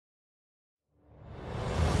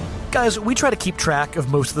Guys, we try to keep track of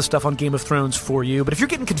most of the stuff on Game of Thrones for you, but if you're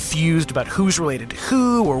getting confused about who's related to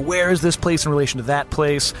who or where is this place in relation to that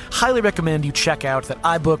place, highly recommend you check out that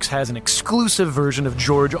iBooks has an exclusive version of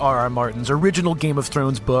George R.R. Martin's original Game of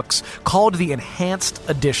Thrones books called the Enhanced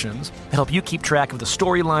Editions that help you keep track of the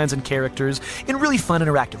storylines and characters in really fun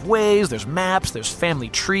interactive ways. There's maps, there's family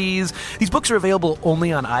trees. These books are available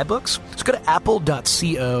only on iBooks, so go to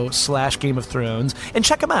apple.co/Game of Thrones and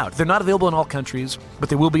check them out. They're not available in all countries, but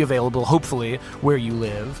they will be available, hopefully, where you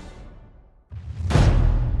live.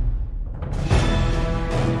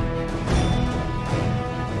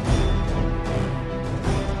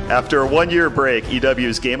 After a one-year break,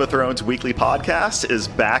 EW's Game of Thrones weekly podcast is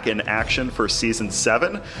back in action for Season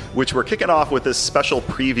 7, which we're kicking off with this special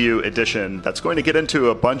preview edition that's going to get into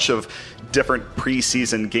a bunch of different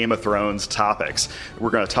preseason Game of Thrones topics. We're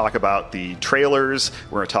going to talk about the trailers,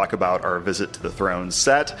 we're going to talk about our visit to the Thrones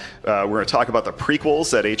set, we're going to talk about the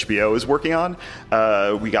prequels that HBO is working on,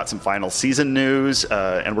 we got some final season news,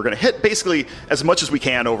 and we're going to hit basically as much as we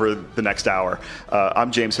can over the next hour.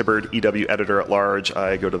 I'm James Hibbard, EW Editor-at-Large.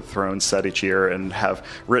 I go to the Thrones set each year and have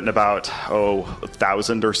written about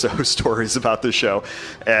 1,000 or so stories about this show.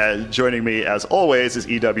 And joining me as always is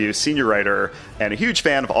EW senior writer and a huge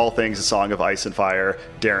fan of all things A Song of Ice and Fire,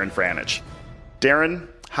 Darren Franich. Darren,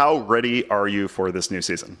 how ready are you for this new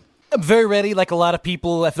season? I'm very ready, like a lot of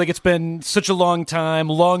people. I feel like it's been such a long time,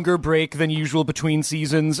 longer break than usual between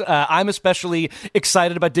seasons. I'm especially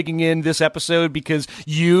excited about digging in this episode because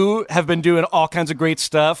you have been doing all kinds of great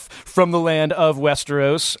stuff from the land of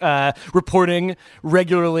Westeros, reporting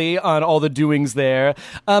regularly on all the doings there.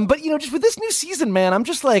 But, just with this new season, man, I'm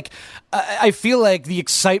just like, I feel like the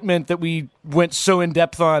excitement that we went so in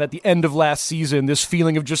depth on at the end of last season, this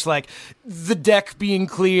feeling of just like the deck being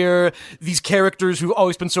clear, these characters who've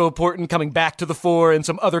always been so important coming back to the fore, and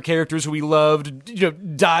some other characters who we loved,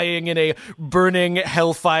 dying in a burning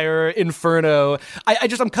hellfire inferno.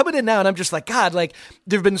 I'm coming in now and I'm just like, God, like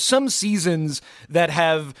there have been some seasons that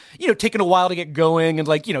have, taken a while to get going, and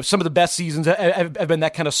like, some of the best seasons have been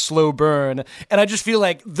that kind of slow burn. And I just feel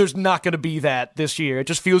like there's not going to be that this year. It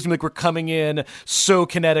just feels to me like we're coming in so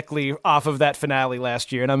kinetically off of that finale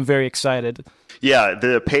last year, and I'm very excited. Yeah,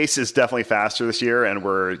 the pace is definitely faster this year, and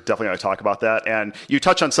we're definitely going to talk about that. And you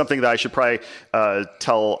touch on something that I should probably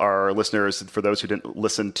tell our listeners, for those who didn't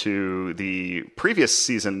listen to the previous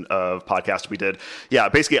season of podcast we did. Yeah,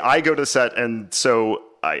 basically, I go to the set, and so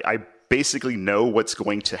I basically know what's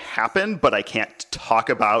going to happen, but I can't talk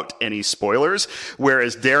about any spoilers,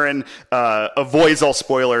 whereas Darren avoids all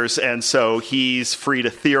spoilers, and so he's free to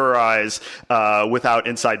theorize without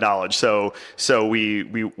inside knowledge. So we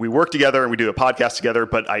work together and we do a podcast together,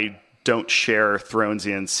 but I don't share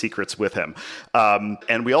Thronesian secrets with him.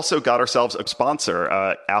 And we also got ourselves a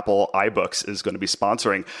sponsor. Apple iBooks is going to be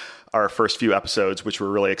sponsoring our first few episodes, which we're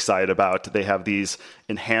really excited about. They have these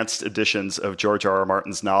enhanced editions of George R.R.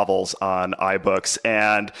 Martin's novels on iBooks.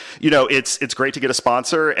 And, it's great to get a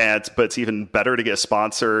sponsor, but it's even better to get a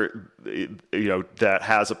sponsor, that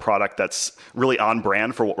has a product that's really on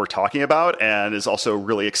brand for what we're talking about and is also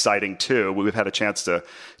really exciting too. We've had a chance to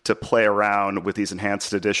play around with these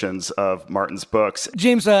enhanced editions of Martin's books.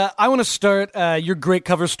 James, I want to start your great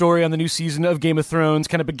cover story on the new season of Game of Thrones.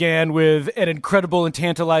 Kind of began with an incredible and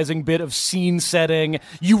tantalizing bit of scene setting.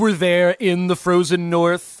 You were there in the frozen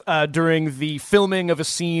north during the filming of a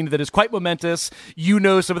scene that is quite momentous. You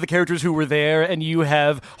know some of the characters who were there, and you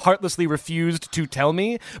have heartlessly refused to tell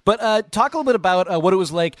me. But talk a little bit about what it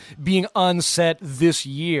was like being on set this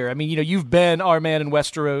year. I mean, you've been our man in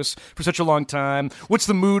Westeros for such a long time. What's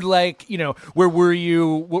the mood like? Where were you?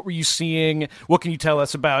 What were you seeing? What can you tell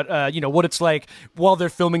us about, what it's like while they're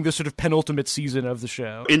filming this sort of penultimate season of the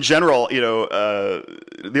show? In general,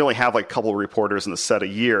 they only have like a couple of reporters in the set a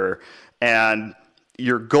year, and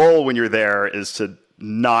your goal when you're there is to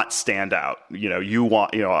not stand out. You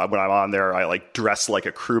want, when I'm on there, I like dress like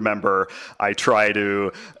a crew member. I try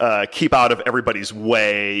to keep out of everybody's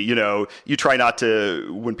way. You try not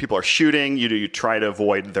to, when people are shooting, you try to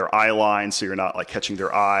avoid their eye line, so you're not like catching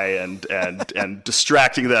their eye and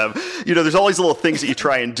distracting them. There's all these little things that you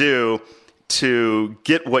try and do to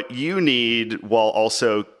get what you need while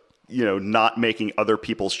also not making other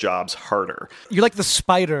people's jobs harder. You're like the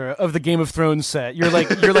spider of the Game of Thrones set. You're like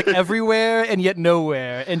everywhere and yet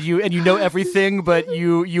nowhere, and you know everything, but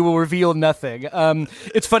you will reveal nothing.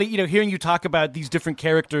 It's funny, hearing you talk about these different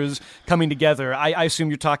characters coming together. I assume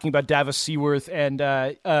you're talking about Davos Seaworth and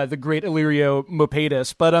the great Illyrio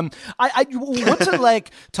Mopatis. But what's it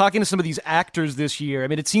like talking to some of these actors this year? I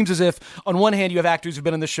mean, it seems as if on one hand you have actors who've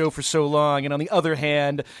been on the show for so long, and on the other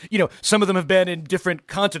hand, some of them have been in different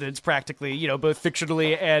continents practically, both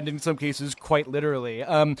fictionally and in some cases quite literally.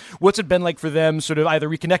 What's it been like for them sort of either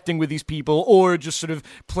reconnecting with these people or just sort of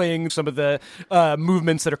playing some of the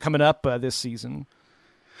movements that are coming up this season?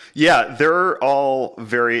 Yeah, they're all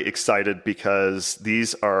very excited because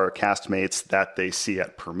these are castmates that they see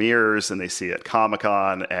at premieres and they see at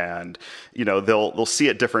Comic-Con, and they'll see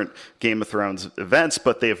at different Game of Thrones events,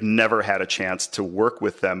 but they've never had a chance to work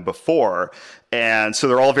with them before. And so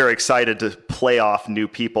they're all very excited to play off new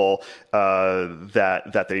people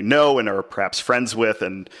that they know and are perhaps friends with,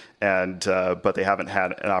 but they haven't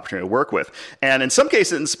had an opportunity to work with. And in some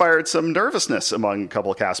cases, it inspired some nervousness among a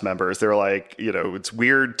couple of cast members. They're like, it's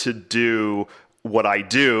weird to do what I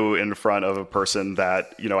do in front of a person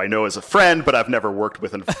that I know as a friend, but I've never worked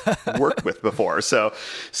with before. So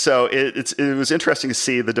it was interesting to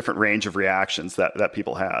see the different range of reactions that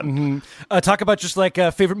people had. Mm-hmm. Talk about just like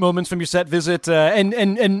favorite moments from your set visit, and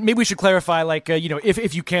maybe we should clarify, like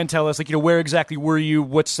if you can tell us, like where exactly were you,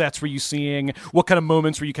 what sets were you seeing, what kind of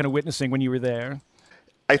moments were you kind of witnessing when you were there?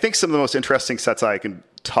 I think some of the most interesting sets I can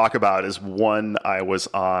talk about is one I was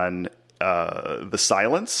on, The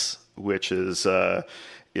Silence, which is Euron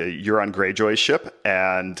Greyjoy's ship,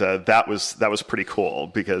 and that was pretty cool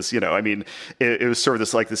because it was sort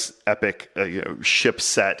of this epic ship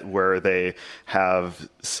set where they have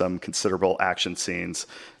some considerable action scenes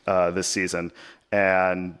this season.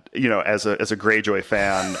 And as a Greyjoy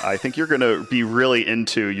fan, I think you're going to be really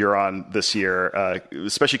into Euron this year,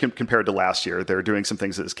 especially compared to last year. They're doing some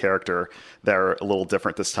things with his character that are a little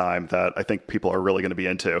different this time that I think people are really going to be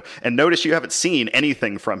into. And notice you haven't seen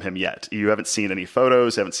anything from him yet. You haven't seen any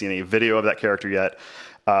photos, haven't seen any video of that character yet.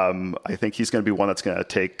 I think he's going to be one that's going to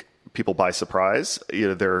take people by surprise.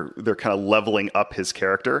 They're kind of leveling up his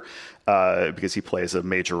character because he plays a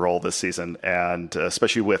major role this season, and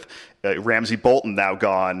especially with Ramsay Bolton now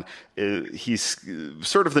gone, he's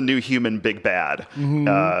sort of the new human big bad in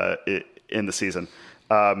the season.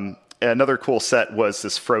 Another cool set was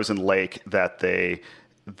this frozen lake that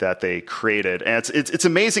they created, and it's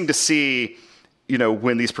amazing to see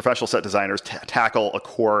when these professional set designers tackle a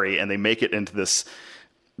quarry and they make it into this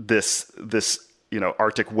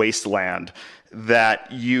Arctic wasteland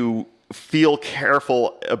that you feel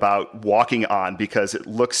careful about walking on because it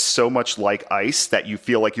looks so much like ice that you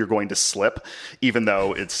feel like you're going to slip, even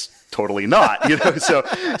though it's totally not.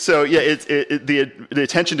 So yeah, the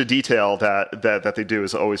attention to detail that they do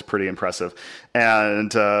is always pretty impressive.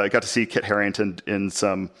 And I got to see Kit Harington in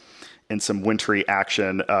some wintry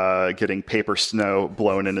action, getting paper snow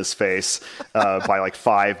blown in his face by like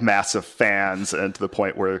 5 massive fans, and to the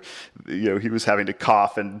point where he was having to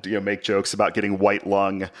cough and make jokes about getting white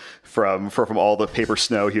lung from all the paper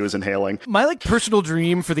snow he was inhaling. My personal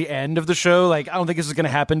dream for the end of the show, I don't think this is going to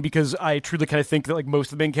happen because I truly kind of think that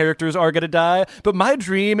most of the main characters are going to die. But my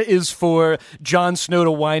dream is for Jon Snow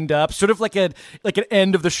to wind up sort of like an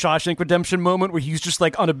end of the Shawshank Redemption moment where he's just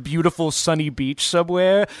on a beautiful sunny beach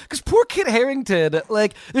somewhere. Because poor Kit Harington,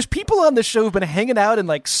 there's people on the show who've been hanging out in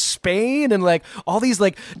Spain and all these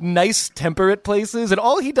nice temperate places, and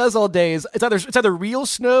all he does all day is it's either real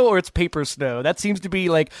snow or it's paper snow. That seems to be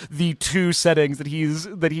the two settings that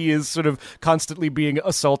he is sort of constantly being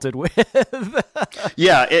assaulted with.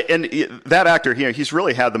 Yeah, and that actor, he's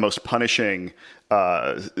really had the most punishing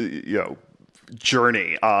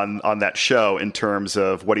journey on that show in terms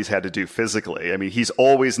of what he's had to do physically. I mean, he's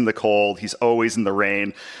always in the cold, he's always in the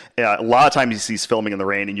rain. A lot of times he's filming in the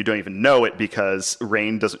rain and you don't even know it because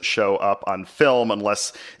rain doesn't show up on film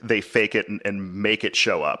unless they fake it and make it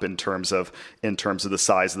show up in terms of the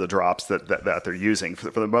size of the drops that they're using.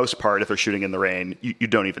 For the most part, if they're shooting in the rain, you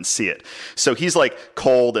don't even see it. So he's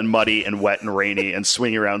cold and muddy and wet and rainy and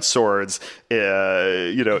swinging around swords,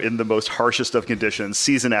 in the most harshest of conditions,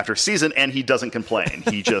 season after season, and he doesn't complain.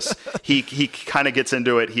 He just he kind of gets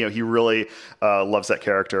into it. He really loves that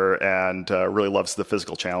character and really loves the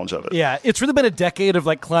physical challenge of it. Yeah, it's really been a decade of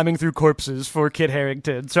climbing through corpses for Kit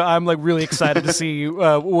Harington. So I'm really excited to see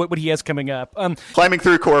what he has coming up. Climbing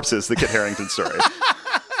through corpses, the Kit Harington story.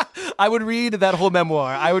 I would read that whole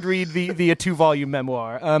memoir. I would read the 2-volume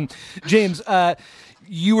memoir. James,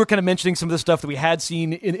 you were kind of mentioning some of the stuff that we had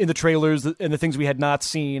seen in the trailers and the things we had not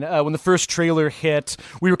seen. When the first trailer hit,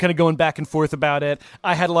 we were kind of going back and forth about it.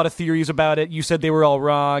 I had a lot of theories about it. You said they were all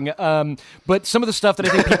wrong. But some of the stuff that I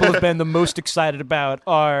think people have been the most excited about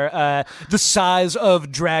are the size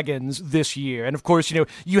of dragons this year. And of course,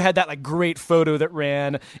 you had that great photo that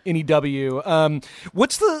ran in EW.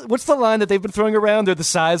 What's the line that they've been throwing around? They're the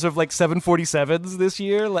size of 747s this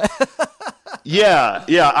year? Yeah.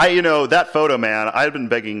 That photo, man, I had been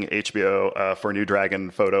begging HBO for a new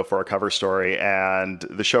dragon photo for a cover story, and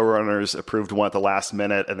the showrunners approved one at the last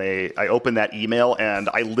minute, and I opened that email, and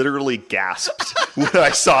I literally gasped when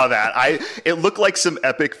I saw that. It looked like some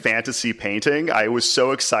epic fantasy painting. I was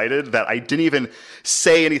so excited that I didn't even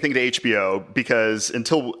say anything to HBO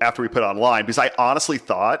until after we put it online, because I honestly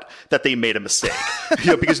thought that they made a mistake.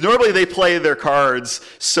 Because normally they play their cards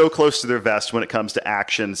so close to their vest when it comes to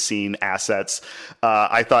action scene assets.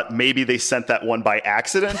 I thought maybe they sent that one by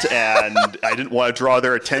accident, and I didn't want to draw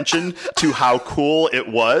their attention to how cool it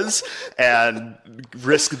was and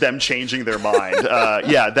risk them changing their mind.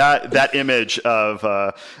 That image of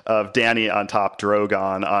Dany on top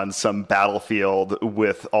Drogon on some battlefield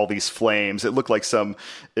with all these flames, it looked like some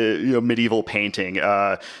medieval painting.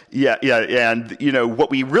 And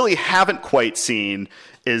what we really haven't quite seen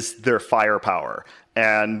is their firepower,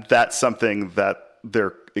 and that's something that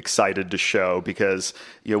they're excited to show, because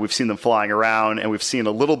we've seen them flying around and we've seen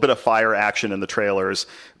a little bit of fire action in the trailers,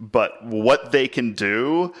 but what they can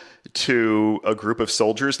do to a group of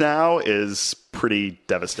soldiers now is pretty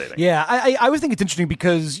devastating. Yeah, I always think it's interesting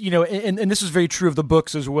because, and this is very true of the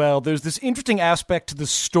books as well, there's this interesting aspect to the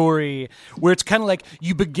story where it's kind of like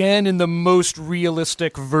you begin in the most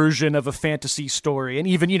realistic version of a fantasy story. And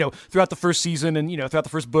even, throughout the first season and, throughout the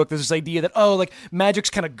first book, there's this idea that, magic's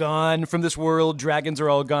kind of gone from this world, dragons are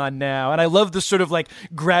all gone now. And I love this sort of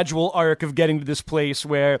gradual arc of getting to this place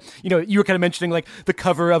where, you were kind of mentioning the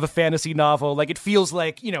cover of a fantasy novel. It feels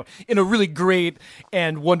like, in a really great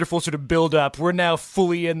and wonderful sort of build-up, we're now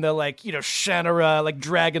fully in the Shannara,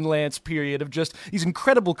 Dragonlance period of just these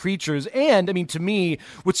incredible creatures. And I mean, to me,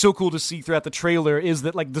 what's so cool to see throughout the trailer is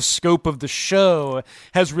that the scope of the show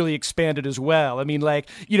has really expanded as well. I mean,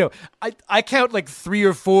 I count 3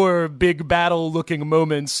 or 4 big battle looking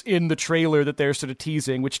moments in the trailer that they're sort of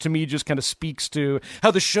teasing, which to me just kind of speaks to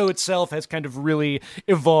how the show itself has kind of really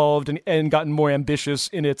evolved and gotten more ambitious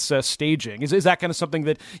in its staging. Is that kind of something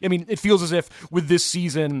that, I mean, it feels as if with this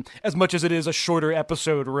season, as much as it is a shorter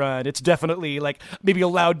episode run, it's definitely maybe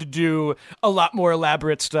allowed to do a lot more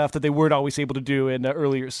elaborate stuff that they weren't always able to do in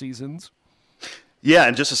earlier seasons. Yeah,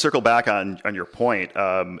 and just to circle back on your point,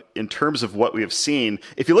 in terms of what we have seen,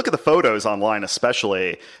 if you look at the photos online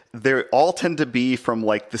especially, they all tend to be from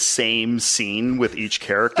the same scene with each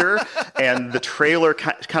character, and the trailer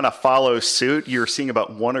kind of follows suit. You're seeing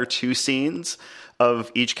about 1 or 2 scenes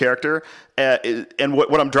of each character. And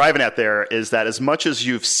what I'm driving at there is that as much as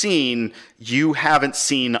you've seen, you haven't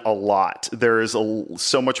seen a lot. There is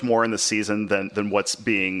so much more in the season than what's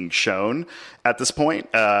being shown at this point.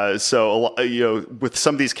 So with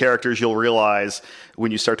some of these characters, you'll realize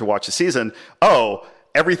when you start to watch the season,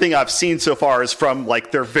 everything I've seen so far is from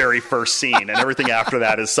their very first scene, and everything after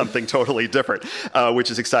that is something totally different,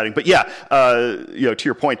 which is exciting. But to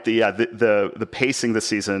your point, the pacing this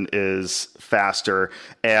season is faster,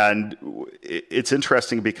 and it's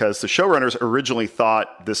interesting because the showrunners originally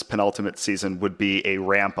thought this penultimate season would be a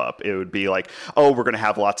ramp up. It would be we're going to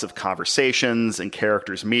have lots of conversations and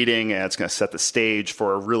characters meeting, and it's going to set the stage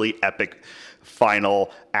for a really epic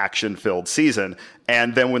final action-filled season.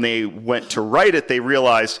 And then when they went to write it, they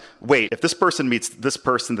realized, wait, if this person meets this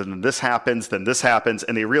person, then this happens,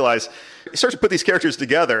 and they realize, you start to put these characters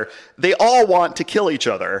together, they all want to kill each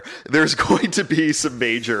other. There's going to be some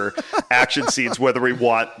major action scenes, whether we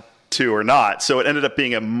want to or not. So it ended up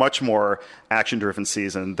being a much more action-driven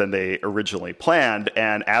season than they originally planned.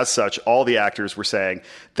 And as such, all the actors were saying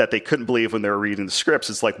that they couldn't believe when they were reading the scripts.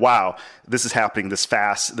 It's wow, this is happening this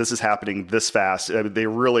fast. This is happening this fast. I mean, they're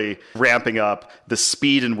really ramping up the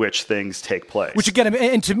speed in which things take place. Which again,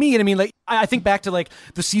 and to me, I think back to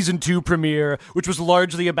the season 2 premiere, which was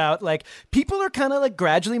largely about people are kind of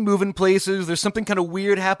gradually moving places. There's something kind of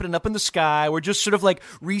weird happening up in the sky. We're just sort of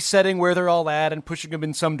resetting where they're all at and pushing them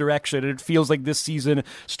in some direction. And it feels like this season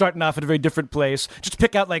starting off at a very different place. Just to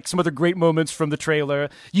pick out some other great moments from the trailer.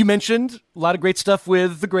 You mentioned a lot of great stuff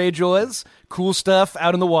with the Greyjoys, cool stuff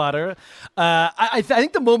out in the water. I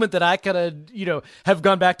think the moment that I kind of, have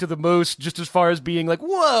gone back to the most, just as far as being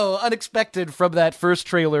whoa, unexpected from that first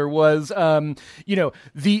trailer was,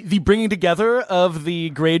 the bringing together of the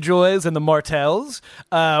Greyjoys and the Martells,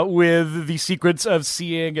 with the sequence of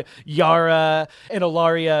seeing Yara and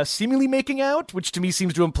Ilaria seemingly making out, which to me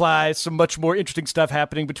seems to imply by some much more interesting stuff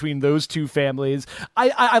happening between those two families.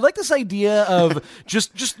 I like this idea of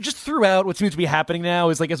just throughout what seems to be happening now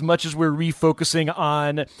is like as much as we're refocusing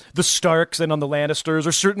on the Starks and on the Lannisters,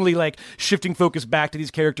 or certainly like shifting focus back to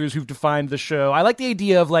these characters who've defined the show. I like the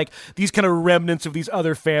idea of like these kind of remnants of these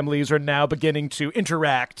other families are now beginning to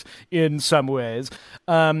interact in some ways.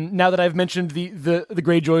 Now that I've mentioned the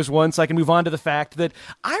Greyjoys once, I can move on to the fact that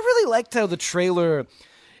I really liked how the trailer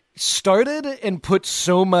started and put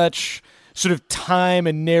so much sort of time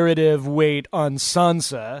and narrative weight on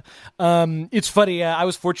Sansa. It's funny, I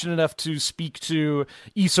was fortunate enough to speak to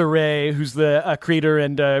Issa Rae, who's the creator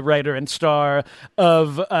and writer and star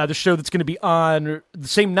of the show that's going to be on the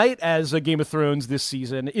same night as Game of Thrones this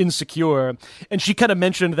season, Insecure. And she kind of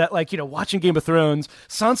mentioned that, like, you know, watching Game of Thrones,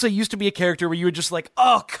 Sansa used to be a character where you were just like,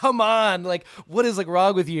 oh, come on, like, what is like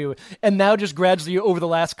wrong with you? And now just gradually over the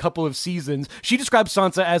last couple of seasons, she describes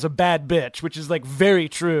Sansa as a bad bitch, which is like very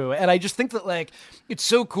true. And I just think that like it's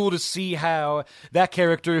so cool to see how that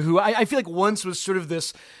character, who I feel like once was sort of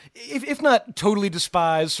this, if not totally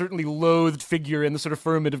despised, certainly loathed figure in the sort of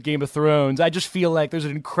firmament of Game of Thrones, I just feel like there's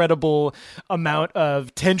an incredible amount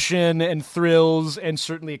of tension and thrills and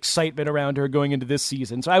certainly excitement around her going into this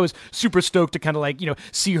season. So I was super stoked to kind of like, you know,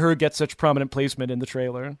 see her get such prominent placement in the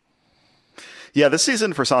trailer. Yeah, this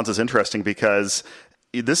season for Sansa is interesting because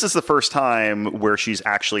this is the first time where she's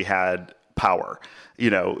actually had power. You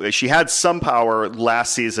know, she had some power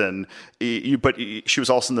last season, but she was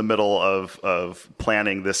also in the middle of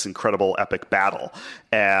planning this incredible epic battle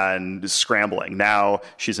and scrambling. Now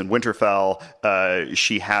she's in Winterfell.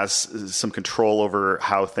 She has some control over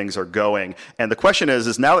how things are going. And the question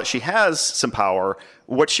is now that she has some power,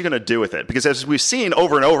 what's she going to do with it? Because as we've seen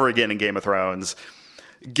over and over again in Game of Thrones,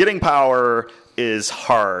 getting power is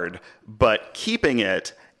hard, but keeping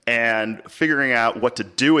it and figuring out what to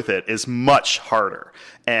do with it is much harder.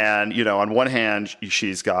 And, you know, on one hand,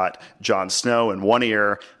 she's got Jon Snow in one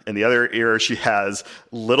ear, in the other ear, she has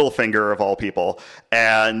Littlefinger of all people.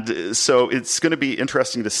 And so it's going to be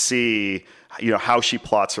interesting to see, you know, how she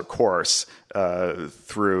plots her course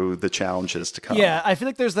through the challenges to come. Yeah, I feel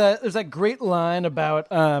like there's that great line about,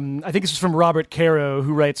 I think this is from Robert Caro,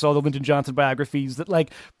 who writes all the Lyndon Johnson biographies, that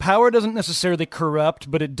like power doesn't necessarily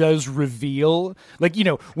corrupt, but it does reveal. Like, you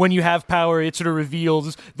know, when you have power, it sort of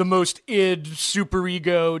reveals the most id,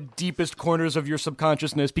 superego, deepest corners of your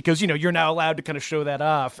subconsciousness, because, you know, you're now allowed to kind of show that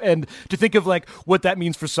off. And to think of like what that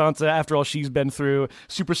means for Sansa after all she's been through,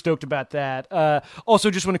 super stoked about that.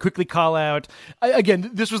 Also, just want to quickly call out, again,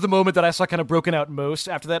 this was the moment that I saw kind of broken out most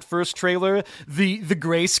after that first trailer, the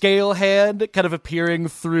grayscale hand kind of appearing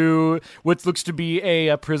through what looks to be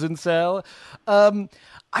a prison cell.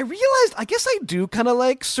 I realized, I guess I do kind of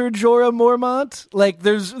like Ser Jorah Mormont. Like,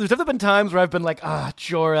 there's definitely been times where I've been like,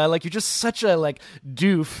 Jorah, like, you're just such a, like,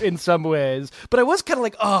 doof in some ways. But I was kind of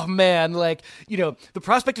like, oh, man, like, you know, the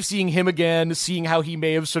prospect of seeing him again, seeing how he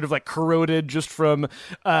may have sort of, like, corroded just from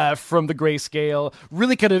the grayscale,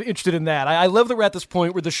 really kind of interested in that. I love that we're at this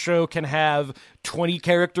point where the show can have 20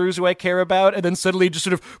 characters who I care about, and then suddenly just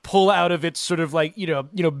sort of pull out of its sort of, like, you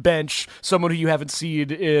know, bench someone who you haven't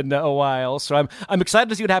seen in a while. So I'm excited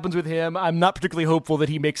to see what happens with him. I'm not particularly hopeful that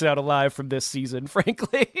he makes it out alive from this season,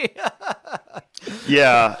 frankly.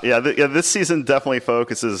 Yeah. This season definitely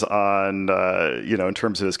focuses on, you know, in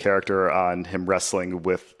terms of his character, on him wrestling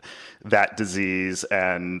with that disease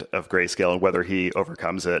and of grayscale and whether he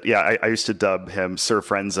overcomes it. Yeah, I used to dub him Sir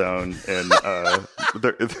Friendzone in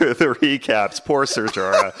the recaps. Poor Ser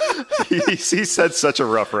Jorah. He said such a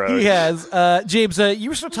rough road. He has. James, you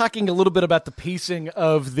were sort of talking a little bit about the pacing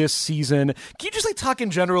of this season. Can you just like talk in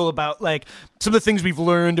general about like some of the things we've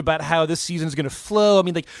learned about how this season is going to flow? I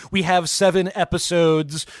mean, like we have 7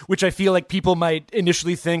 episodes, which I feel like people might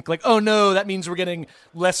initially think like, oh no, that means we're getting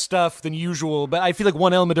less stuff than usual. But I feel like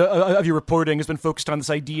one element of your reporting has been focused on this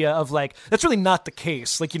idea of like, that's really not the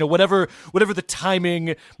case. Like, you know, whatever the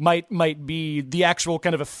timing might be, the actual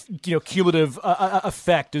kind of cumulative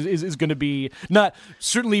effect is going to be not,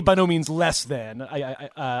 certainly by no means less than,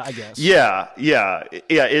 I guess. Yeah.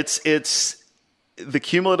 It's the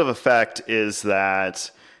cumulative effect is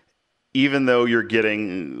that even though you're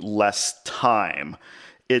getting less time,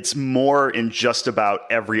 it's more in just about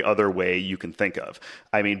every other way you can think of.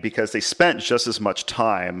 I mean, because they spent just as much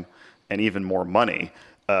time and even more money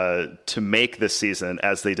to make this season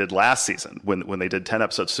as they did last season when they did 10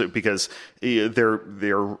 episodes. So, because they're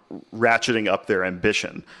ratcheting up their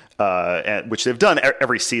ambition, which they've done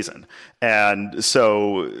every season. And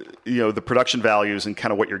so, you know, the production values and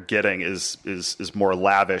kind of what you're getting is more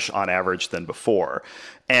lavish on average than before.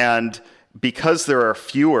 And because there are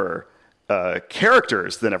fewer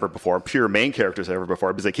characters than ever before, pure main characters than ever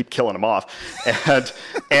before, because they keep killing them off,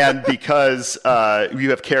 and because you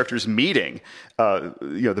have characters meeting.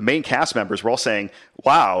 The main cast members were all saying,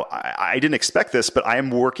 "Wow, I didn't expect this, but I am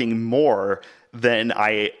working more than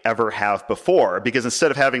I ever have before." Because instead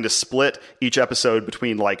of having to split each episode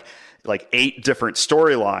between like 8 different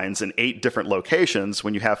storylines and 8 different locations,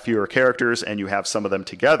 when you have fewer characters and you have some of them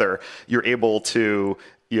together, you're able to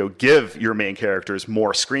give your main characters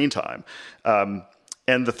more screen time.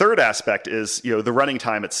 And the third aspect is the running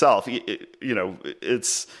time itself.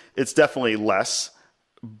 It's definitely less.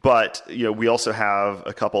 But we also have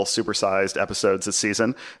a couple supersized episodes this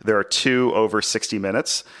season. There are 2 over 60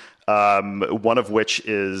 minutes, one of which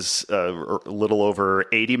is a little over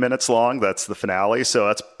 80 minutes long. That's the finale, so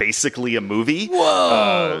that's basically a movie.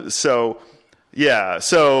 Whoa! So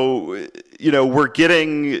we're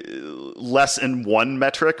getting less in one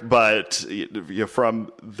metric, but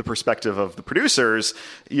from the perspective of the producers,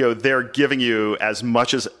 they're giving you as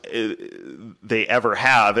much as they ever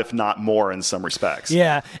have, if not more in some respects.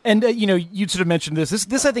 Yeah, and you sort of mentioned this.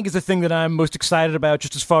 This I think is the thing that I'm most excited about,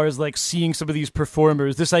 just as far as like seeing some of these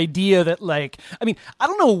performers. This idea that I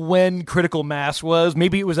don't know when Critical Mass was.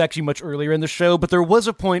 Maybe it was actually much earlier in the show, but there was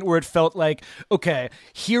a point where it felt like, okay,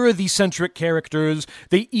 here are the centric characters.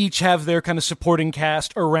 They each have their kind of supporting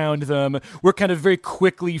cast around them. We're kind of very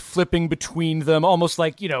quickly flipping between them, almost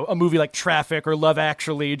like, a movie like Traffic or Love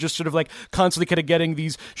Actually, just sort of like constantly kind of getting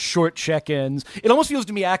these short check-ins. It almost feels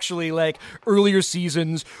to me actually like earlier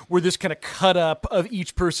seasons were this kind of cut up of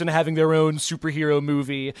each person having their own superhero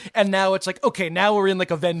movie. And now it's like, okay, now we're in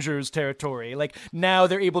like Avengers territory. Like now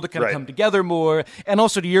they're able to kind of come together more. And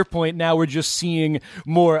also to your point, now we're just seeing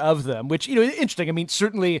more of them, which, interesting. I mean,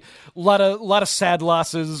 certainly a lot of sad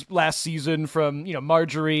losses last season, from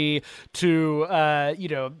Marjorie to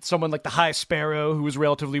someone like the High Sparrow, who was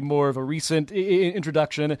relatively more of a recent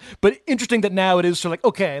introduction. But interesting that now it is sort of like,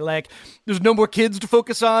 okay, like there's no more kids to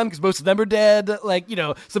focus on because most of them are dead. Like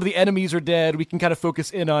some of the enemies are dead. We can kind of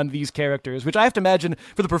focus in on these characters, which I have to imagine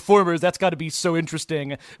for the performers that's got to be so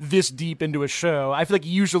interesting this deep into a show. I feel like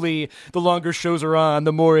usually the longer shows are on,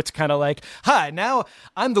 the more it's kind of like, hi, now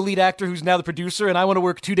I'm the lead actor who's now the producer, and I want to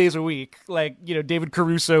work 2 days a week. Like David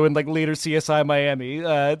Caruso and like later CSI Miami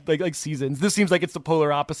like seasons. This seems like it's the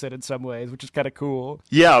polar opposite in some ways, which is kind of cool.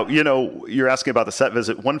 Yeah, you're asking about the set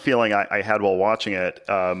visit. One feeling I had while watching it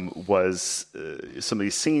was some of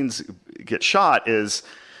these scenes get shot is,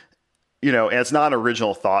 and it's not an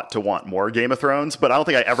original thought to want more Game of Thrones, but I don't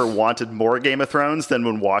think I ever wanted more Game of Thrones than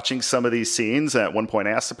when watching some of these scenes. And at one point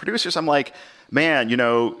I asked the producers, I'm like, man,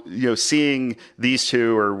 seeing these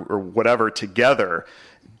two or whatever together,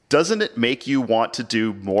 doesn't it make you want to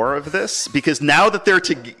do more of this? Because now that they're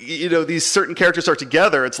these certain characters are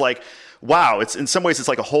together, it's like, wow, it's in some ways it's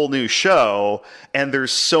like a whole new show, and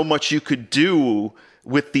there's so much you could do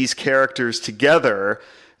with these characters together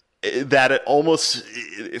that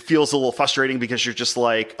it feels a little frustrating, because you're just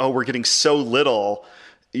like, oh, we're getting so little,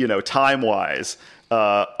 time-wise,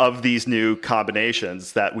 of these new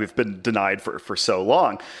combinations that we've been denied for so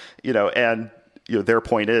long, and their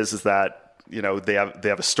point is that they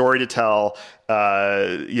have a story to tell.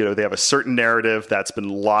 They have a certain narrative that's been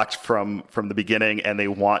locked from the beginning, and they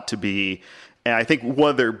want to be. And I think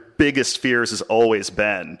one of their biggest fears has always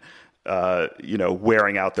been,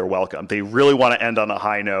 wearing out their welcome. They really want to end on a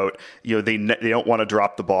high note. They don't want to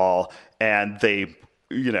drop the ball, and they,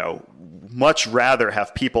 much rather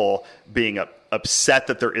have people being upset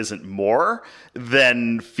that there isn't more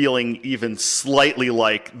than feeling even slightly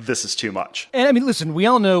like this is too much. And I mean, listen, we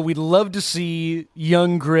all know we'd love to see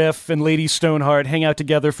young Griff and Lady Stoneheart hang out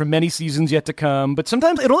together for many seasons yet to come, but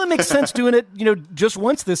sometimes it only makes sense doing it, just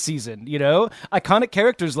once this season, Iconic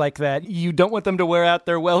characters like that, you don't want them to wear out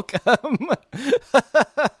their welcome.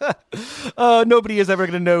 Nobody is ever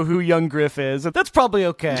going to know who young Griff is. That's probably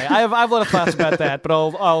okay. I have a lot of thoughts about that, but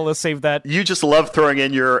I'll save that. You just love throwing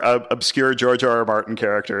in your obscure George R.R. Martin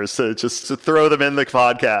characters to throw them in the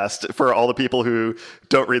podcast for all the people who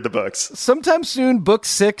don't read the books. Sometime soon, book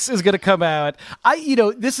 6 is going to come out.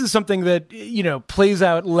 This is something that, plays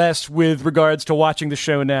out less with regards to watching the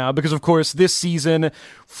show now, because of course this season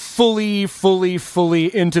fully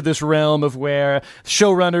into this realm of where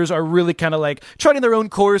showrunners are really kind of like charting their own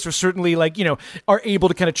course, or certainly like, are able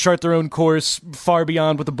to kind of chart their own course far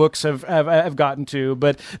beyond what the books have gotten to.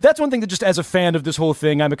 But that's one thing that, just as a fan of this whole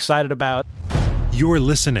thing, I'm excited about. You're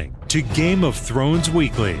listening to Game of Thrones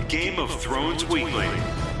Weekly. Game of Thrones Weekly.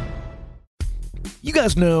 You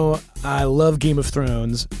guys know I love Game of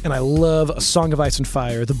Thrones, and I love A Song of Ice and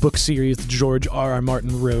Fire, the book series that George R.R.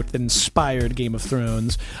 Martin wrote that inspired Game of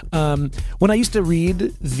Thrones. When I used to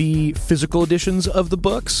read the physical editions of the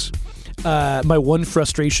books, my one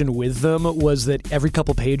frustration with them was that every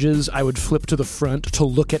couple pages I would flip to the front to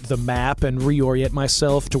look at the map and reorient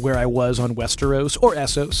myself to where I was on Westeros or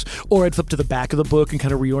Essos, or I'd flip to the back of the book and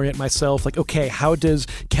kind of reorient myself, like, okay, how does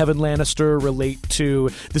Kevin Lannister relate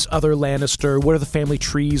to this other Lannister? What are the family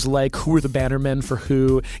trees like? Who are the bannermen for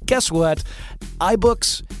who? Guess what?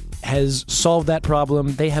 iBooks has solved that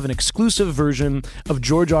problem. They have an exclusive version of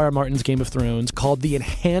George R.R. Martin's Game of Thrones called the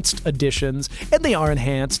Enhanced Editions, and they are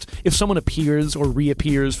enhanced. If someone appears or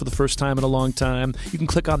reappears for the first time in a long time, you can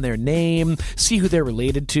click on their name, see who they're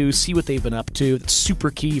related to, see what they've been up to. That's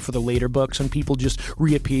super key for the later books when people just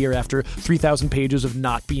reappear after 3,000 pages of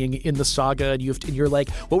not being in the saga, and you're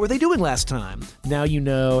like, what were they doing last time? Now you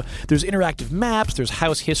know. There's interactive maps, there's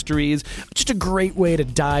house histories, just a great way to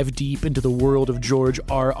dive deep into the world of George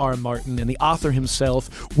R.R. Martin, and the author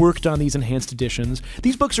himself worked on these enhanced editions.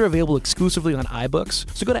 These books are available exclusively on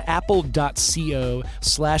iBooks, so go to apple.co/Game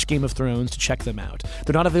of Thrones to check them out.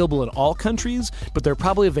 They're not available in all countries, but they're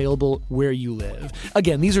probably available where you live.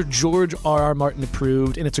 Again, these are George R.R. Martin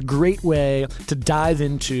approved, and it's a great way to dive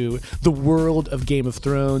into the world of Game of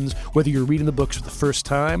Thrones, whether you're reading the books for the first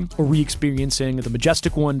time or re-experiencing the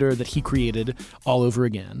majestic wonder that he created all over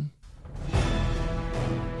again.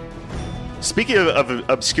 Speaking of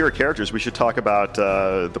obscure characters, we should talk about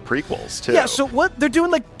the prequels, too. Yeah, so what? They're doing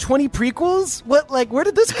like 20 prequels? What, like, where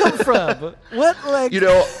did this come from? What, like... You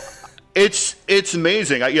know, it's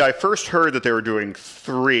amazing. I first heard that they were doing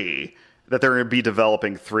 3, that they were going to be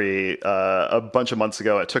developing 3 a bunch of months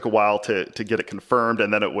ago. It took a while to get it confirmed,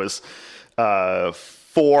 and then it was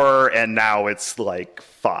 4, and now it's like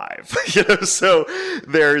 5. So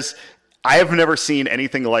I have never seen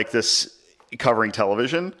anything like this covering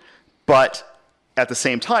television. But at the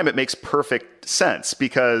same time, it makes perfect sense,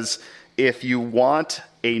 because if you want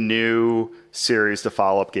a new series to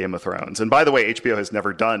follow up Game of Thrones, and by the way, HBO has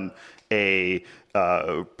never done a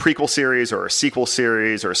prequel series or a sequel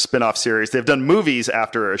series or a spin-off series. They've done movies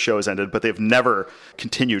after a show has ended, but they've never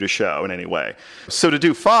continued a show in any way. So to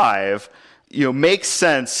do 5, makes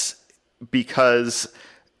sense, because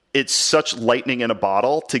it's such lightning in a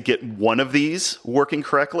bottle to get one of these working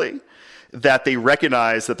correctly, that they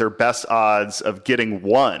recognize that their best odds of getting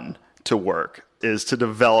one to work is to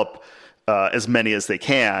develop as many as they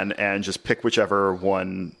can and just pick whichever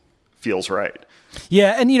one feels right.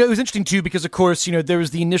 Yeah, and, it was interesting, too, because, of course, there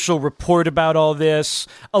was the initial report about all this.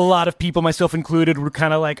 A lot of people, myself included, were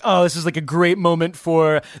kind of like, oh, this is like a great moment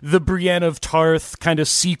for the Brienne of Tarth kind of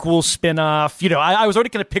sequel spinoff. I was already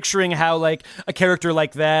kind of picturing how, like, a character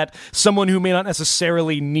like that, someone who may not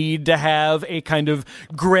necessarily need to have a kind of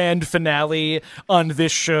grand finale on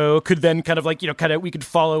this show, could then kind of like, we could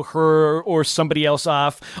follow her or somebody else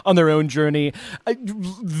off on their own journey.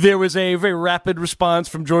 There was a very rapid response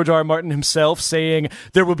from George R.R. Martin himself saying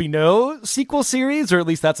there will be no sequel series, or at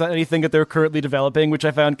least that's not anything that they're currently developing, which I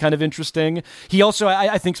found kind of interesting. He also,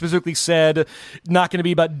 I think, specifically said not going to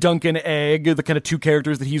be about Dunk and Egg, the kind of 2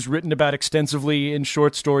 characters that he's written about extensively in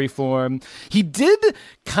short story form. He did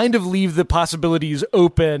kind of leave the possibilities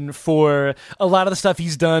open for a lot of the stuff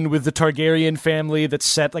he's done with the Targaryen family that's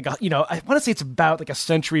set like, I want to say it's about like a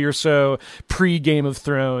century or so pre-Game of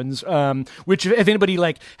Thrones, which if anybody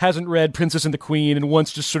like hasn't read Princess and the Queen and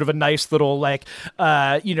wants just sort of a nice little like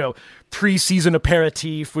pre-season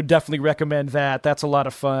aperitif, would definitely recommend that. That's a lot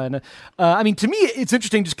of fun. To me, it's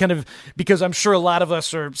interesting just kind of because I'm sure a lot of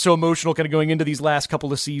us are so emotional kind of going into these last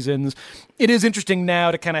couple of seasons. It is interesting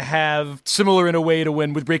now to kind of have, similar in a way to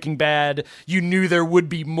when with Breaking Bad, you knew there would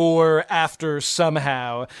be more after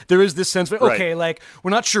somehow. There is this sense of, okay, like,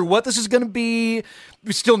 we're not sure what this is going to be.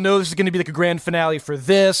 We still know this is going to be like a grand finale for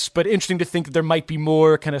this, but interesting to think that there might be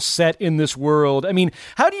more kind of set in this world.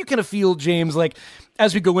 How do you kind of feel, James, like,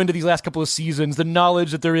 as we go into these last couple of seasons, the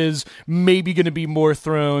knowledge that there is maybe going to be more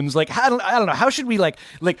Thrones, like, I don't know, how should we like,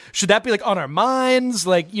 should that be like on our minds?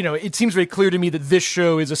 Like, it seems very clear to me that this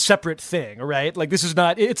show is a separate thing, right? Like, it's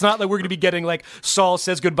not like we're going to be getting like Saul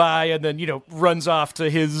says goodbye and then, runs off to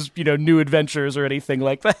his, new adventures or anything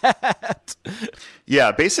like that.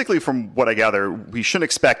 Yeah, basically from what I gather, we shouldn't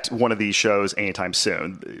expect one of these shows anytime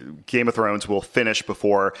soon. Game of Thrones will finish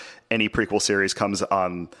before any prequel series comes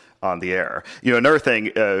on the air. Another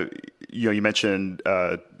thing, you mentioned,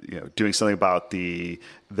 doing something about the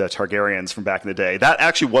Targaryens from back in the day. That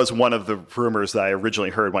actually was one of the rumors that I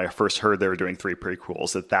originally heard when I first heard they were doing 3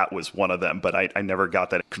 prequels, that was one of them, but I never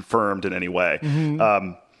got that confirmed in any way.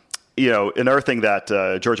 Mm-hmm. another thing that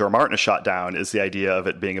George R. R. Martin has shot down is the idea of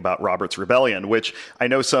it being about Robert's Rebellion, which I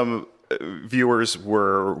know some viewers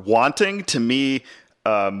were wanting. To me,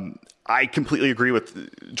 I completely agree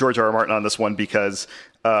with George R. R. Martin on this one because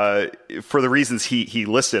for the reasons he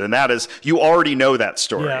listed, and that is you already know that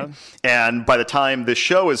story. Yeah. And by the time this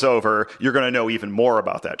show is over, you're going to know even more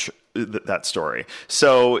about that story.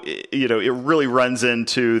 So, it really runs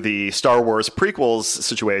into the Star Wars prequels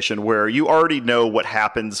situation where you already know what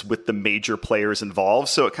happens with the major players involved.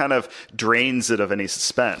 So it kind of drains it of any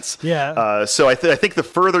suspense. Yeah. So I think the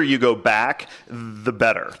further you go back, the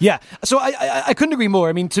better. Yeah. So I couldn't agree more.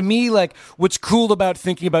 I mean, to me, like what's cool about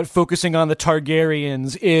thinking about focusing on the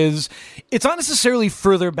Targaryens is it's not necessarily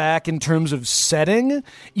further back in terms of setting.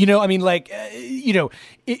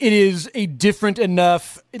 It is a different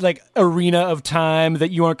enough arena of time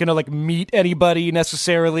that you aren't going to meet anybody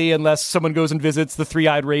necessarily unless someone goes and visits the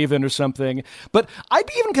Three-Eyed Raven or something. But I'd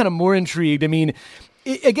be even kind of more intrigued. I mean,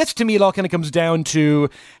 I guess to me it all kind of comes down to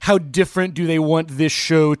how different do they want this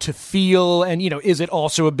show to feel, and is it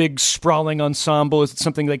also a big sprawling ensemble? Is it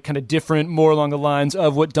something kind of different, more along the lines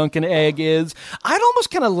of what Dunk and Egg is? I'd almost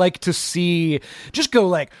kind of like to see just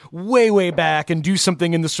go way back and do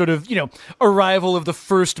something in the sort of arrival of the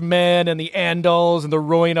First Men and the Andals and the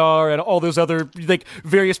Rhoynar and all those other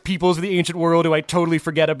various peoples of the ancient world who I totally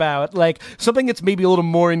forget about. Something that's maybe a little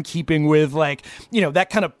more in keeping with that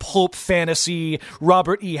kind of pulp fantasy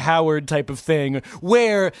Robert E. Howard type of thing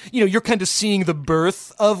where, you're kind of seeing the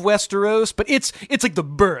birth of Westeros, but it's like the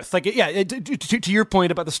birth. To your point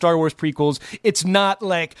about the Star Wars prequels, it's not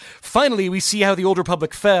finally we see how the Old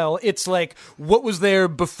Republic fell. It's what was there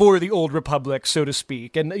before the Old Republic, so to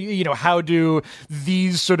speak. And, how do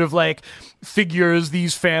these sort of figures,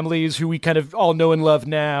 these families who we kind of all know and love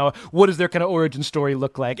now, what does their kind of origin story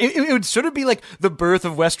look like? It would sort of be the birth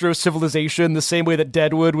of Westeros civilization, the same way that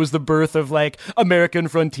Deadwood was the birth of American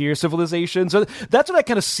frontier civilization. So that's what I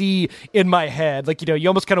kind of see in my head. You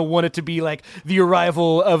almost kind of want it to be the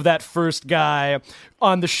arrival of that first guy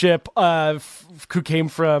on the ship who came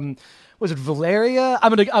from, was it Valeria?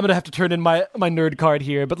 I'm gonna have to turn in my nerd card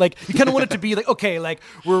here, but you kind of want it to be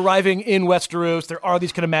we're arriving in Westeros. There are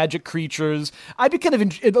these kind of magic creatures. I'd be kind of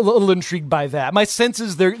a little intrigued by that. My sense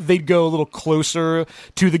is they'd go a little closer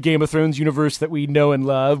to the Game of Thrones universe that we know and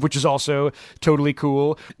love, which is also totally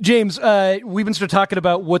cool. James, we've been sort of talking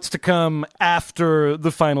about what's to come after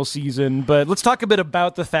the final season, but let's talk a bit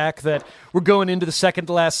about the fact that we're going into the second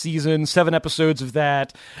to last season, 7 episodes of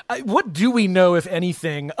that. What do we know, if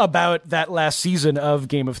anything, about that last season of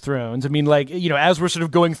Game of Thrones? I mean, as we're sort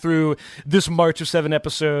of going through this march of 7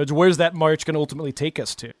 episodes, where's that march going to ultimately take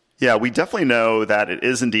us to? Yeah, we definitely know that it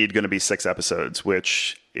is indeed going to be 6 episodes,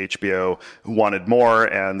 which HBO wanted more,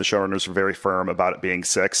 and the showrunners were very firm about it being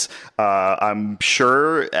 6. I'm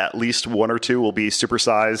sure at least 1 or 2 will be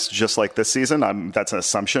supersized, just like this season. That's an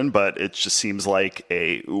assumption, but it just seems like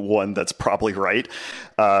one that's probably right.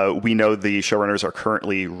 We know the showrunners are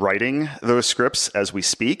currently writing those scripts as we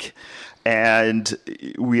speak. And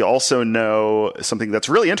we also know something that's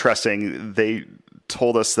really interesting. They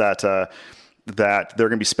told us that they're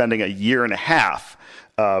going to be spending a year and a half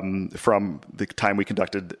from the time we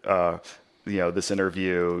conducted this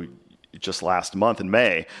interview just last month in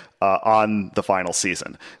May on the final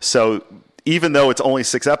season. So even though it's only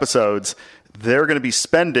 6 episodes, they're going to be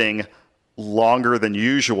spending longer than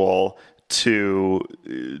usual to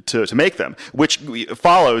make them, which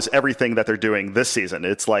follows everything that they're doing this season.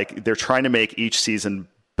 It's they're trying to make each season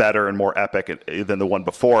better and more epic than the one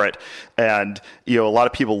before it. And, a lot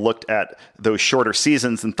of people looked at those shorter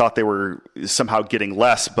seasons and thought they were somehow getting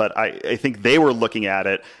less, but I think they were looking at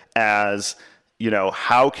it as,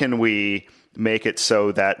 how can we make it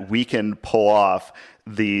so that we can pull off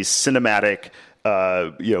these cinematic,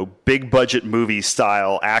 big budget movie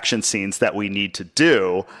style action scenes that we need to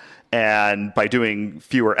do. And by doing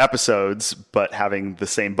fewer episodes, but having the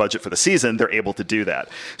same budget for the season, they're able to do that.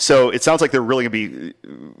 So it sounds like they're really going to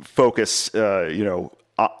be focused,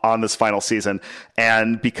 on this final season.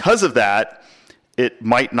 And because of that, it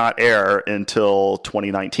might not air until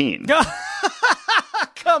 2019.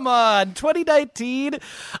 Come on, 2019.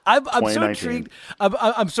 I'm so intrigued.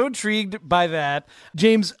 I'm so intrigued by that.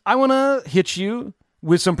 James, I want to hit you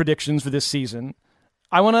with some predictions for this season.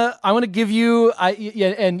 I want to give you,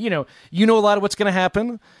 and you know a lot of what's going to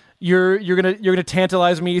happen. You're gonna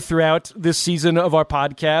tantalize me throughout this season of our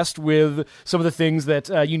podcast with some of the things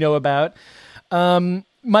that you know about.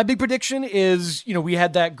 My big prediction is, we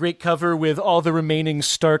had that great cover with all the remaining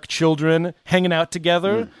Stark children hanging out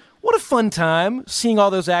together. What a fun time seeing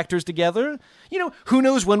all those actors together. Who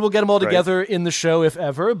knows when we'll get them all together in the show, if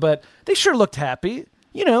ever, but they sure looked happy.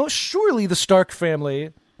 surely the Stark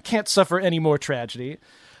family can't suffer any more tragedy.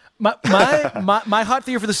 My hot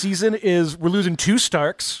theory for the season is we're losing 2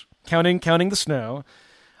 Starks, counting the snow.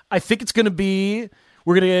 I think it's going to be,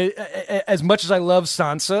 we're going to, as much as I love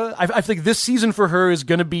Sansa, I think this season for her is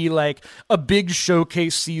going to be like a big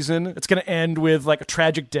showcase season. It's going to end with like a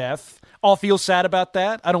tragic death. I'll feel sad about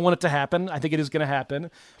that. I don't want it to happen. I think it is going to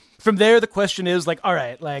happen. From there, the question is like, all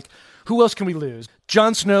right, like, who else can we lose?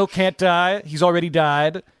 Jon Snow can't die. He's already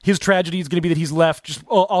died. His tragedy is going to be that he's left just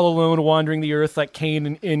all alone wandering the earth like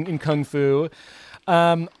Cain in Kung Fu.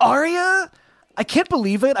 Arya? I can't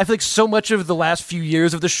believe it. I feel like so much of the last few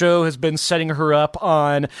years of the show has been setting her up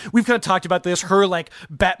on, we've kind of talked about this, her like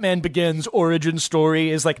Batman Begins origin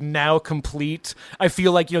story is like now complete. I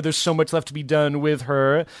feel like, there's so much left to be done with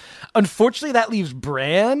her. Unfortunately, that leaves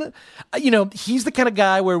Bran. He's the kind of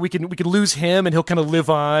guy where we can lose him and he'll kind of live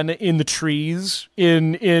on in the trees,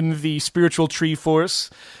 in the spiritual tree force.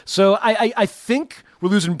 So I think we're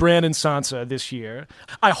losing Bran and Sansa this year.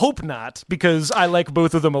 I hope not, because I like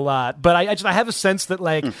both of them a lot. But I have a sense that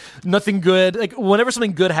like nothing good, like whenever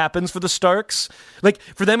something good happens for the Starks, like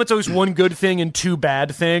for them it's always one good thing and 2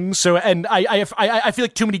 bad things. So and I feel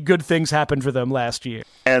like too many good things happened for them last year.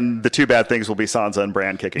 And the 2 bad things will be Sansa and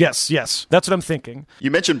Bran kicking. Yes, that's what I'm thinking. You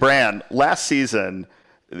mentioned Bran last season.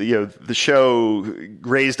 The show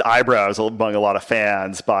raised eyebrows among a lot of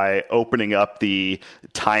fans by opening up the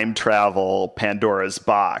time travel Pandora's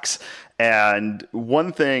box. And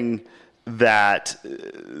one thing that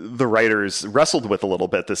the writers wrestled with a little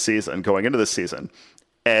bit this season, going into this season,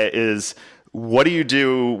 is what do you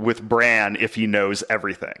do with Bran if he knows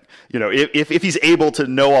everything? If he's able to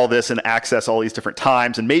know all this and access all these different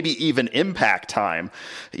times and maybe even impact time,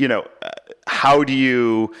 how do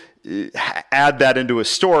you add that into a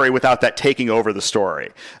story without that taking over the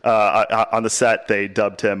story? On the set, they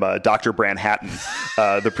dubbed him Dr. Bran Hatton,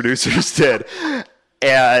 the producers did.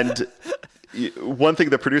 And one thing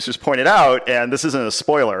the producers pointed out, and this isn't a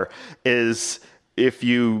spoiler, is if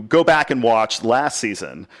you go back and watch last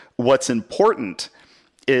season, what's important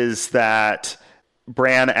is that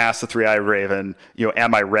Bran asked the Three-Eyed Raven,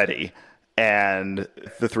 am I ready? And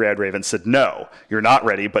the Three-Eyed Raven said, no, you're not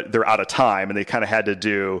ready, but they're out of time. And they kind of had to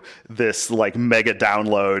do this like mega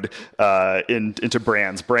download into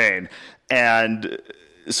Bran's brain. And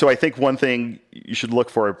so I think one thing you should look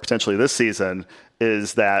for potentially this season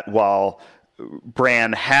is that while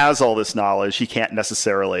Bran has all this knowledge, he can't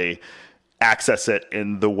necessarily access it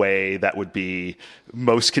in the way that would be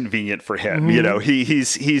most convenient for him.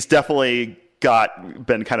 He's definitely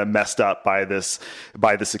been kind of messed up by this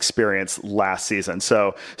experience last season.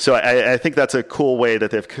 So I think that's a cool way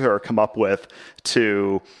that they've come up with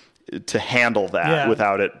to handle that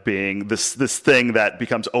without it being this thing that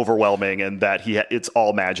becomes overwhelming and that it's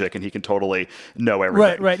all magic and he can totally know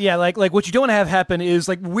everything. Right. Yeah. Like what you don't want to have happen is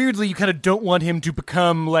like weirdly you kind of don't want him to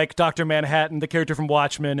become like Dr. Manhattan, the character from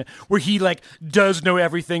Watchmen, where he like does know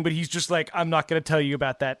everything, but he's just like, I'm not going to tell you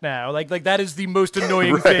about that now. Like that is the most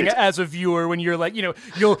annoying thing as a viewer when you're like,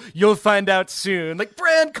 you'll find out soon. Like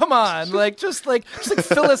Bran, come on, just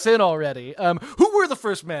fill us in already. Who were the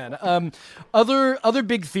first men? Other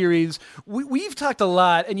big theories. We've talked a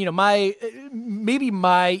lot, and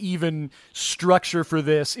my even structure for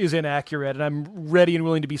this is inaccurate, and I'm ready and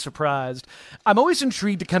willing to be surprised. I'm always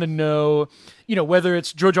intrigued to kind of know, whether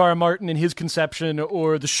it's George R.R. Martin in his conception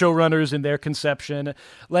or the showrunners in their conception,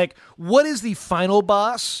 like what is the final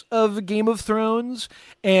boss of Game of Thrones,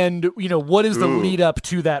 and what is the lead up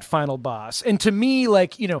to that final boss? And to me,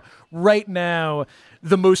 right now,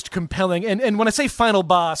 the most compelling, and when I say final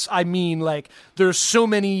boss, I mean like there's so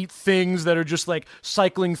many things that are just like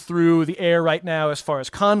cycling through the air right now as far as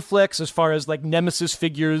conflicts, as far as like nemesis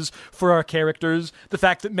figures for our characters, the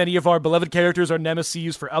fact that many of our beloved characters are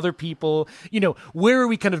nemesis for other people, where are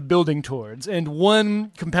we kind of building towards? And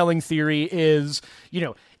one compelling theory is,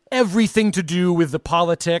 everything to do with the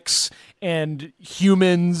politics and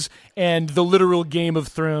humans and the literal Game of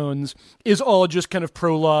Thrones is all just kind of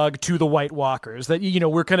prologue to the White Walkers. That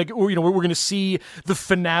we're going to see the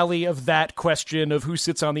finale of that question of who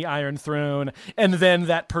sits on the Iron Throne, and then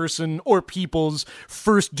that person or people's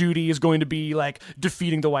first duty is going to be like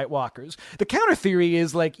defeating the White Walkers. The counter theory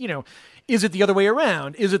is like, is it the other way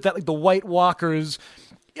around? Is it that like the White Walkers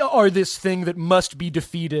are this thing that must be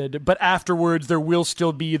defeated, but afterwards there will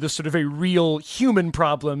still be this sort of a real human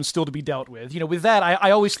problem still to be dealt with. With that,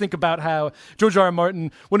 I always think about how George R. R.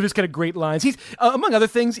 Martin, one of his kind of great lines, he's, among other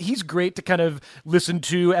things, he's great to kind of listen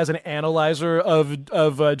to as an analyzer of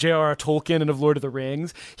J.R.R. Tolkien and of Lord of the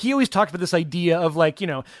Rings. He always talked about this idea of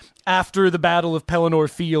after the Battle of Pelennor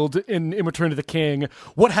Field in Return of the King,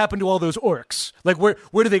 what happened to all those orcs?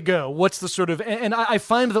 Where do they go? What's the sort of... And I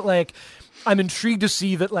find that, I'm intrigued to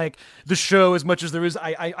see that, the show, as much as there is,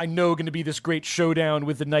 I know, going to be this great showdown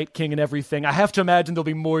with the Night King and everything, I have to imagine there'll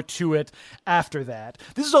be more to it after that.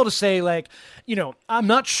 This is all to say, I'm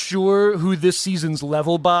not sure who this season's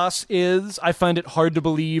level boss is. I find it hard to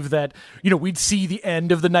believe that, we'd see the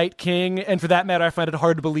end of the Night King, and for that matter, I find it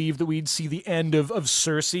hard to believe that we'd see the end of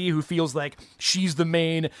Cersei, who feels like she's the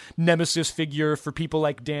main nemesis figure for people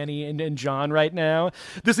like Dany and Jon right now.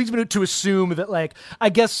 This leads me to assume that, I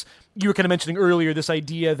guess... You were kind of mentioning earlier this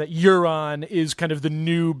idea that Euron is kind of the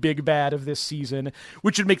new big bad of this season,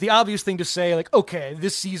 which would make the obvious thing to say, okay,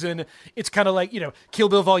 this season, it's kind of Kill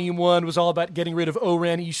Bill Volume 1 was all about getting rid of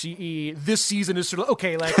Oren Ishii. This season is sort of,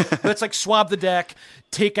 okay, let's swab the deck,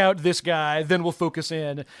 take out this guy, then we'll focus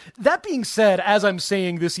in. That being said, as I'm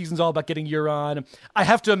saying this season's all about getting Euron, I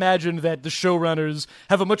have to imagine that the showrunners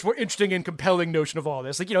have a much more interesting and compelling notion of all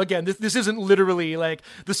this. Again, this isn't literally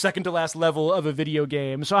the second to last level of a video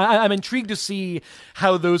game. So I'm intrigued to see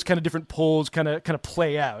how those kind of different polls kind of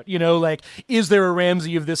play out. Is there a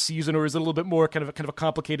Ramsay of this season, or is it a little bit more kind of a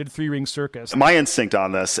complicated three-ring circus? My instinct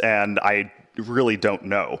on this, and I really don't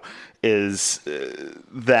know, is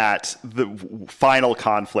that the final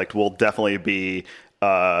conflict will definitely be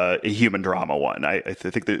a human drama one. I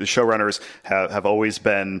think the showrunners have always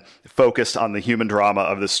been focused on the human drama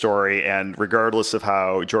of the story, and regardless of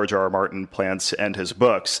how George R. R. Martin plans to end his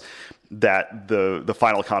books, that the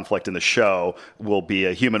final conflict in the show will be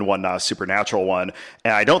a human one, not a supernatural one.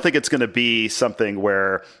 And I don't think it's going to be something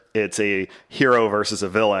where it's a hero versus a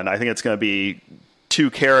villain. I think it's going to be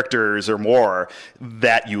two characters or more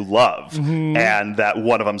that you love, and that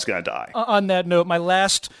one of them's going to die. On that note, my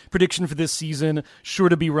last prediction for this season, sure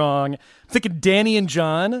to be wrong, I'm thinking Dany and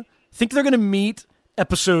Jon, think they're going to meet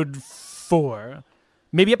episode 4,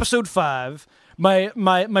 maybe episode 5. My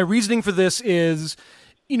reasoning for this is...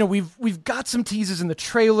 we've got some teases in the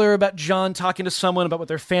trailer about Jon talking to someone about what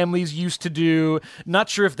their families used to do. Not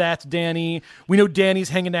sure if that's Dany. We know Dany's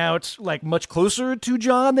hanging out much closer to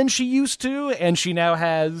Jon than she used to, and she now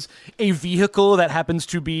has a vehicle that happens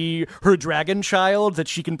to be her dragon child that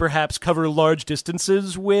she can perhaps cover large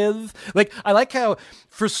distances with. I like how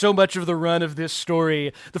for so much of the run of this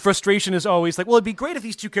story, the frustration is always well, it'd be great if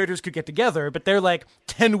these two characters could get together, but they're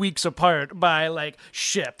 10 weeks apart by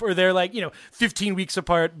ship, or they're 15 weeks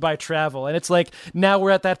apart by travel. And it's now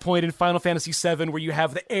we're at that point in Final Fantasy VII where you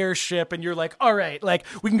have the airship and you're all right,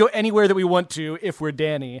 we can go anywhere that we want to if we're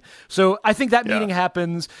Dany. So I think that meeting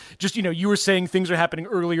happens. Just, you were saying things are happening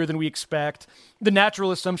earlier than we expect. The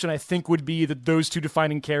natural assumption, I think, would be that those two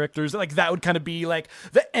defining characters, that would kind of be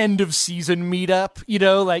the end of season meetup,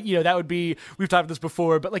 that would be, we've talked about this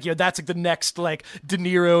before, but that's the next De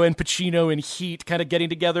Niro and Pacino and Heat kind of getting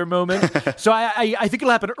together moment. So I think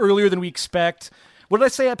it'll happen earlier than we expect. What did I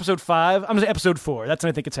say, episode 5? I'm going to say episode 4. That's when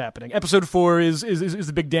I think it's happening. Episode 4 is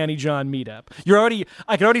the big Dany Jon meetup.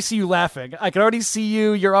 I can already see you laughing. I can already see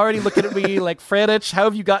you. You're already looking at me Franich, how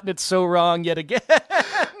have you gotten it so wrong yet again?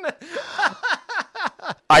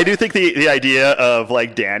 I do think the idea of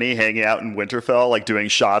Dany hanging out in Winterfell, doing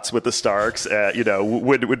shots with the Starks,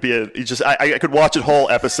 would be I could watch a whole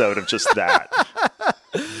episode of just that.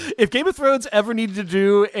 If Game of Thrones ever needed to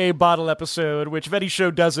do a bottle episode, which if any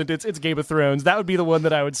show doesn't, it's Game of Thrones, that would be the one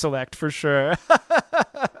that I would select for sure.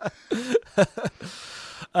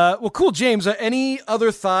 Well, cool, James. Any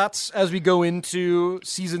other thoughts as we go into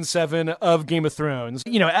season 7 of Game of Thrones?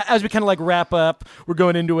 As we kind of wrap up, we're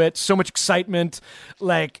going into it. So much excitement.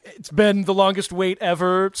 It's been the longest wait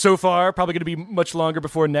ever so far. Probably going to be much longer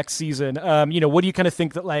before next season. What do you kind of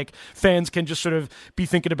think that fans can just sort of be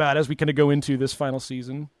thinking about as we kind of go into this final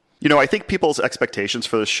season? I think people's expectations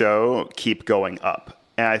for the show keep going up.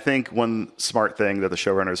 And I think one smart thing that the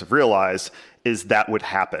showrunners have realized is that would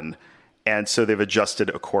happen. And so they've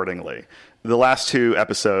adjusted accordingly. The last 2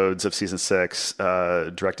 episodes of season 6,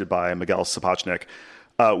 directed by Miguel Sapochnik,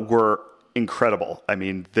 were incredible. I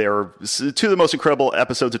mean, they're 2 of the most incredible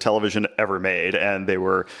episodes of television ever made. And they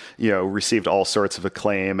were, received all sorts of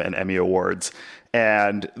acclaim and Emmy Awards.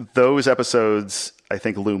 And those episodes, I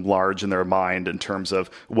think, loom large in their mind in terms of,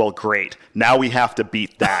 well, great, now we have to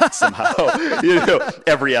beat that somehow,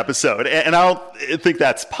 every episode. And I don't think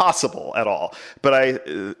that's possible at all. But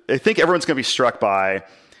I think everyone's going to be struck by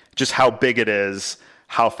just how big it is,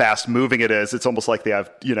 how fast moving it is. It's almost like they have,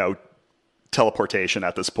 teleportation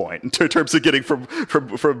at this point in terms of getting from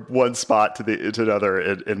one spot to another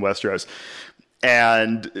in Westeros.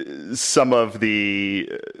 And some of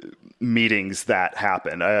the meetings that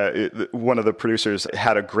happen. One of the producers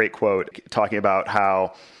had a great quote talking about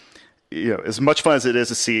how, as much fun as it is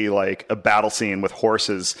to see like a battle scene with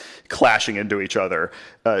horses clashing into each other,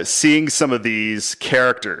 seeing some of these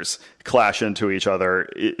characters clash into each other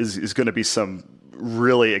is going to be some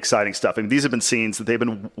really exciting stuff. I mean, these have been scenes that they've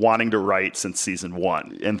been wanting to write since season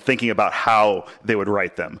 1 and thinking about how they would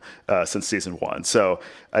write them since season 1. So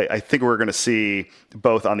I think we're going to see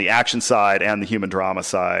both on the action side and the human drama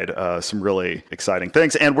side some really exciting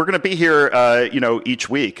things. And we're going to be here, each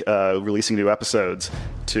week releasing new episodes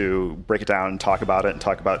to break it down and talk about it and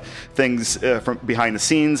talk about things from behind the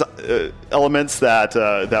scenes elements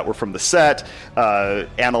that were from the set,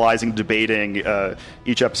 analyzing, debating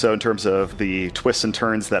each episode in terms of the twists and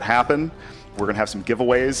turns that happen. We're going to have some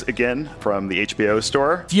giveaways again from the HBO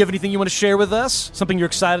store. Do you have anything you want to share with us? Something you're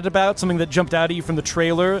excited about? Something that jumped out at you from the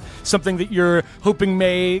trailer? Something that you're hoping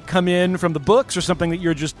may come in from the books? Or something that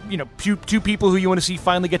you're just, two people who you want to see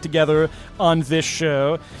finally get together on this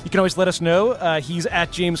show? You can always let us know. He's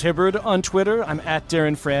at James Hibbard on Twitter. I'm at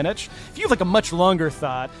Darren Franich. If you have like a much longer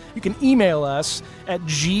thought, you can email us at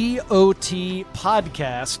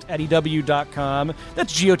gotpodcast@ew.com.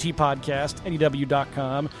 That's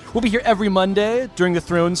gotpodcast@ew.com. We'll be here every Monday during the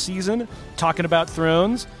Thrones season, talking about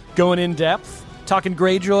Thrones, going in depth, talking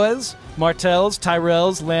Greyjoys, Martells,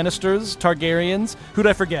 Tyrells, Lannisters, Targaryens. Who'd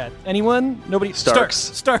I forget? Anyone? Nobody?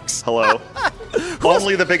 Starks. Hello.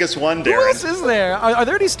 Only the biggest one, Darren. Who else is there? Are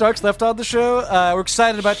there any Starks left on the show? We're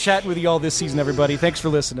excited about chatting with you all this season, everybody. Thanks for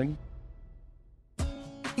listening.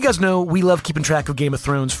 You guys know we love keeping track of Game of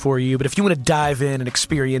Thrones for you, but if you want to dive in and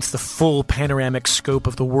experience the full panoramic scope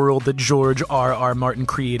of the world that George R.R. Martin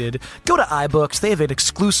created, go to iBooks. They have an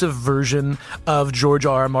exclusive version of George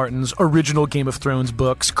R.R. Martin's original Game of Thrones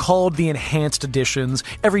books called the Enhanced Editions.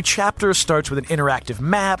 Every chapter starts with an interactive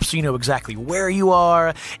map, so you know exactly where you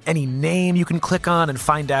are, any name you can click on and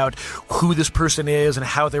find out who this person is and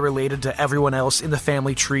how they're related to everyone else in the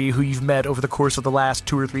family tree who you've met over the course of the last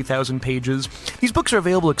 2,000 or 3,000 pages. These books are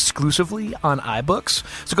available exclusively on iBooks,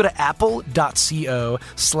 so go to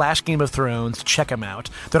apple.co/Game of Thrones to check them out.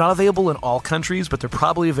 They're not available in all countries, but they're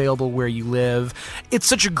probably available where you live. It's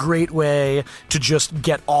such a great way to just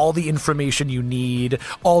get all the information you need,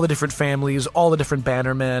 all the different families, all the different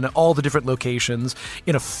bannermen, all the different locations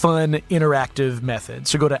in a fun, interactive method.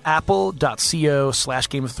 So go to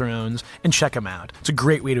apple.co/Game of Thrones and check them out. It's a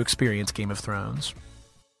great way to experience Game of Thrones.